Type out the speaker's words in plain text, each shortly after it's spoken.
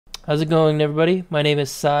How's it going, everybody? My name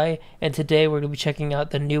is Sai, and today we're going to be checking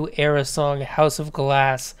out the new ERRA song, House of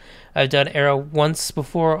Glass. I've done ERRA once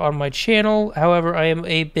before on my channel, however, I am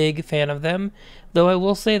a big fan of them, though I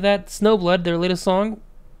will say that Snowblood, their latest song,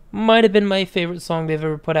 might have been my favorite song they've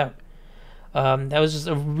ever put out. That was just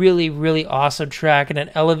a really, really awesome track, and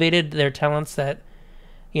it elevated their talents that,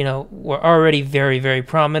 were already very, very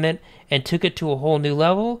prominent and took it to a whole new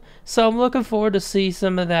level. So I'm looking forward to see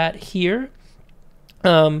some of that here.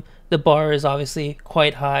 The bar is obviously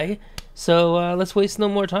quite high, so let's waste no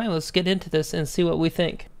more time. Let's get into this and see what we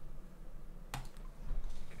think.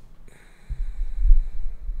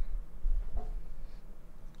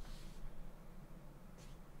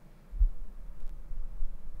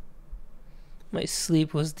 My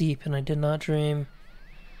sleep was deep and I did not dream.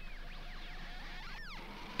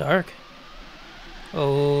 Dark?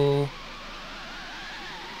 Oh.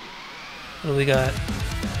 What do we got?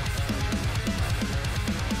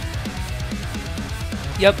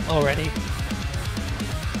 Yep, already.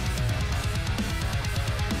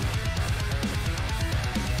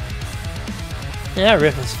 Yeah, that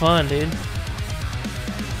riff was fun, dude.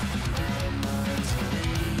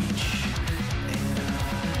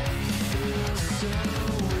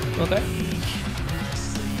 Okay.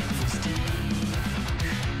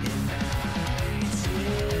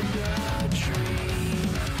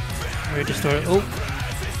 Ready to store it. Oh!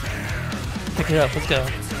 Pick it up, let's go.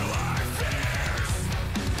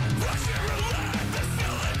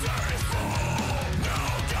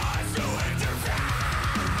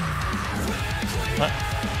 What?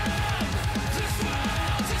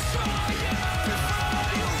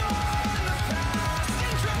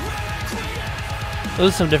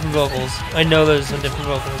 Those are some different vocals. I know there's some different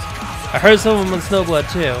vocals. I heard some of them on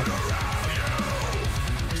Snowblood too.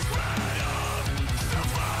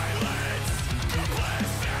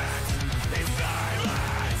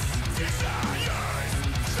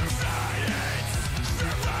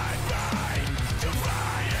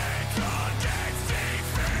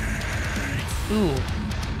 Ooh.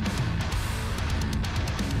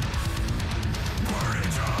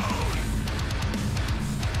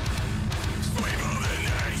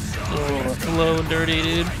 Oh, it's low and dirty,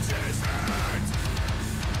 dude.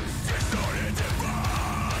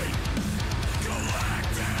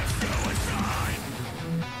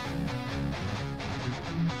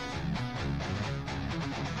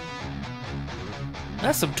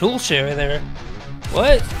 That's some tool shit right there.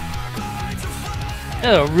 What?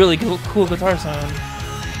 That's a really cool guitar sound.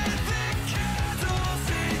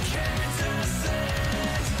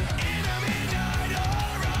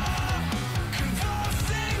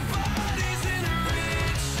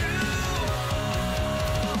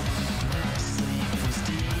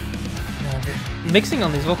 Mixing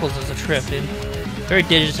on these vocals is a trip, dude. Very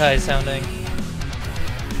digitized sounding.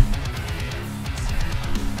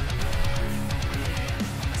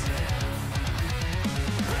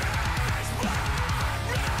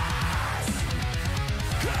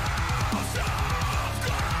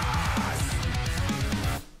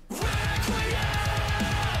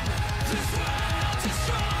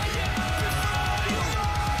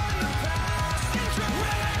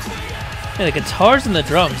 Yeah, the guitars and the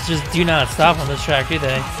drums just do not stop on this track, do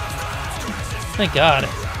they? Thank God.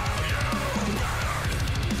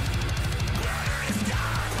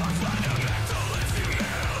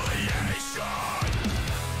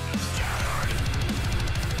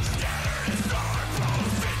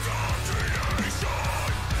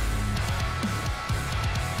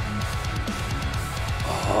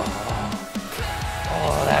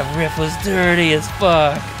 Oh, that riff was dirty as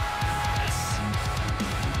fuck.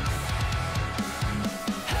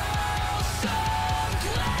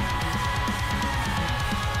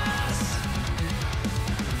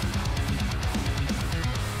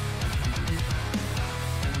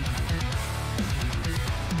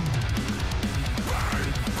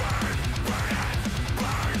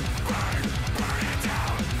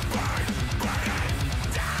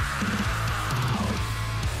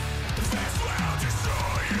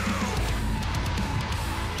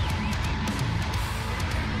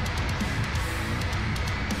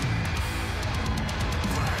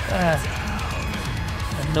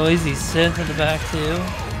 A noisy synth in the back too.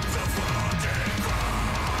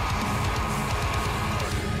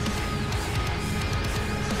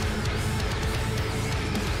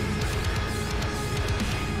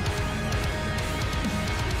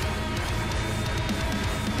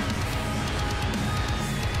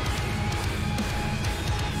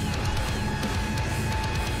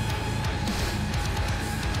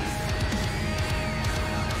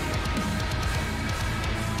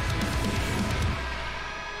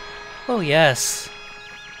 Oh yes.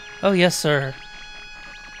 Oh, yes, sir.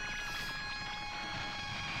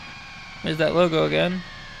 There's that logo again.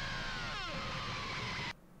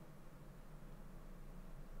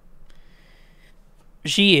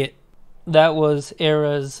 Shit. That was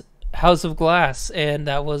ERRA's House of Glass, and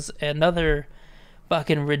that was another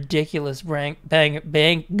fucking ridiculous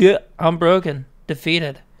I'm broken.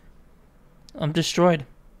 Defeated. I'm destroyed.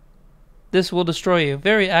 This will destroy you.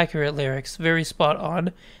 Very accurate lyrics. Very spot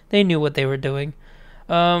on. They knew what they were doing.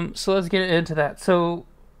 So let's get into that. So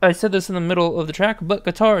I said this in the middle of the track, but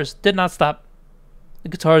guitars did not stop. The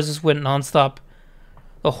guitars just went nonstop.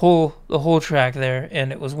 The whole track there,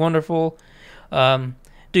 and it was wonderful.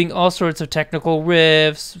 Doing all sorts of technical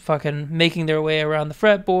riffs, fucking making their way around the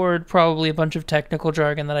fretboard, probably a bunch of technical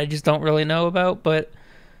jargon that I just don't really know about, but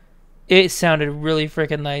it sounded really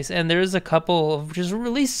freaking nice. And there's a couple of just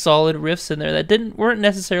really solid riffs in there that weren't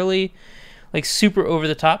necessarily like super over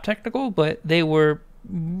the top technical, but they were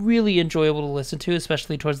really enjoyable to listen to,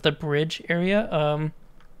 especially towards the bridge area.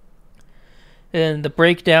 And the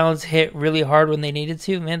breakdowns hit really hard when they needed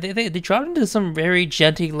to. Man, they dropped into some very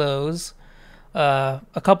genty lows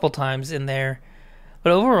a couple times in there.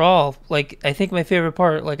 But overall, like, I think my favorite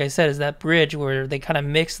part, like I said, is that bridge where they kind of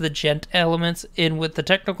mix the gent elements in with the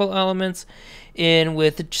technical elements, in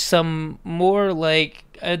with some more, like,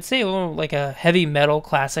 I'd say more like a heavy metal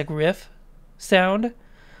classic riff sound.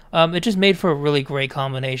 It just made for a really great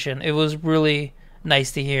combination. It was really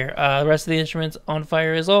nice to hear. The rest of the instruments on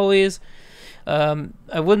fire as always.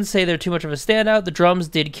 I wouldn't say they're too much of a standout. The drums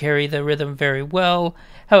did carry the rhythm very well.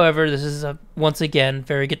 However, this is once again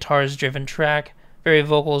very guitars-driven track, very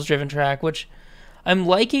vocals-driven track, which I'm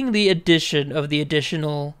liking the addition of the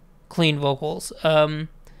additional clean vocals.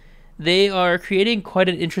 They are creating quite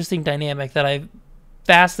an interesting dynamic that I'm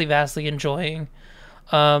vastly enjoying.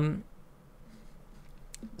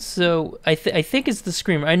 So I think it's the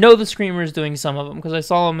Screamer. I know the Screamer is doing some of them because I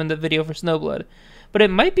saw him in the video for Snowblood. But it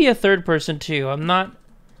might be a third person too. I'm not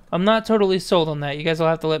totally sold on that. You guys will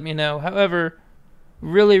have to let me know. However,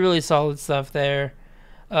 really solid stuff there.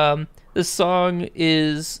 The song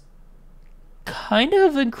is kind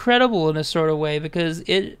of incredible in a sort of way because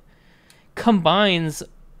it combines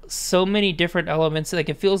so many different elements. Like,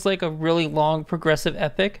 it feels like a really long progressive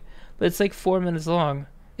epic, but it's like 4 minutes long.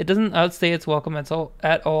 It doesn't outstay its welcome at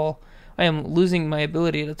all. I am losing my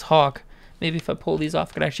ability to talk. Maybe if I pull these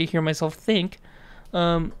off, I could actually hear myself think.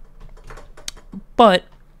 But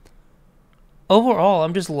overall,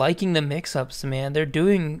 I'm just liking the mix-ups, man. They're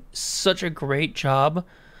doing such a great job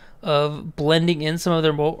of blending in some of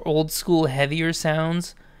their more old-school, heavier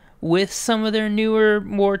sounds with some of their newer,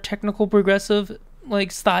 more technical, progressive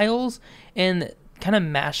like styles, and kind of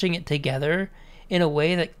mashing it together in a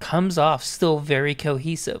way that comes off still very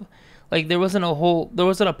cohesive. Like, there wasn't a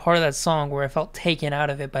part of that song where I felt taken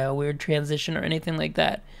out of it by a weird transition or anything like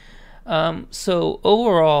that. So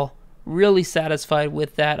overall, really satisfied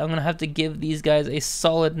with that. I'm gonna have to give these guys a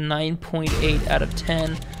solid 9.8 out of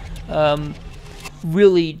 10.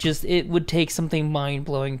 Really, just, it would take something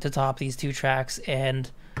mind-blowing to top these two tracks,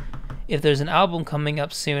 and if there's an album coming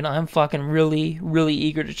up soon, I'm fucking really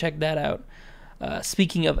eager to check that out.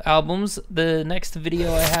 Speaking of albums, the next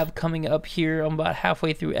video I have coming up here, I'm about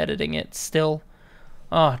halfway through editing it still.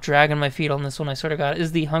 Dragging my feet on this one, I sort of got it,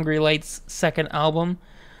 is the Hungry Lights second album.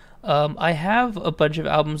 I have a bunch of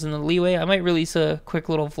albums in the leeway. I might release a quick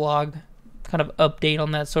little vlog, kind of update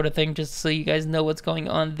on that sort of thing, just so you guys know what's going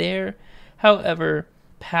on there. However,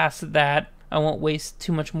 past that, I won't waste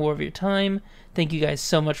too much more of your time. Thank you guys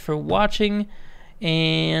so much for watching,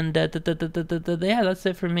 and yeah, that's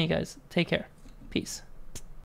it for me, guys. Take care. Peace.